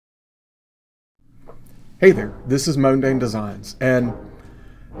Hey there, this is Mundane Designs, and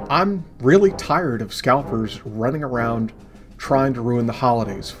I'm really tired of scalpers running around trying to ruin the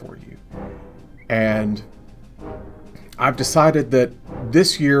holidays for you. And I've decided that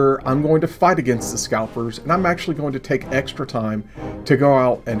this year I'm going to fight against the scalpers, and I'm actually going to take extra time to go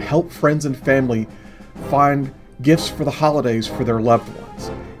out and help friends and family find gifts for the holidays for their loved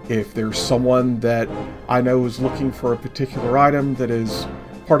ones. If there's someone that I know is looking for a particular item that is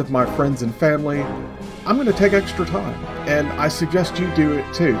part of my friends and family, I'm going to take extra time, and I suggest you do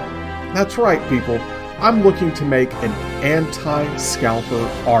it too. That's right, people. I'm looking to make an anti-scalper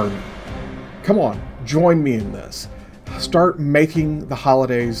army. Come on, join me in this. Start making the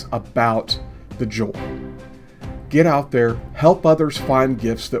holidays about the joy. Get out there, help others find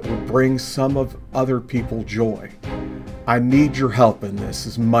gifts that will bring some of other people joy. I need your help in this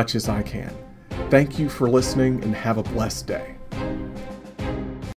as much as I can. Thank you for listening and have a blessed day.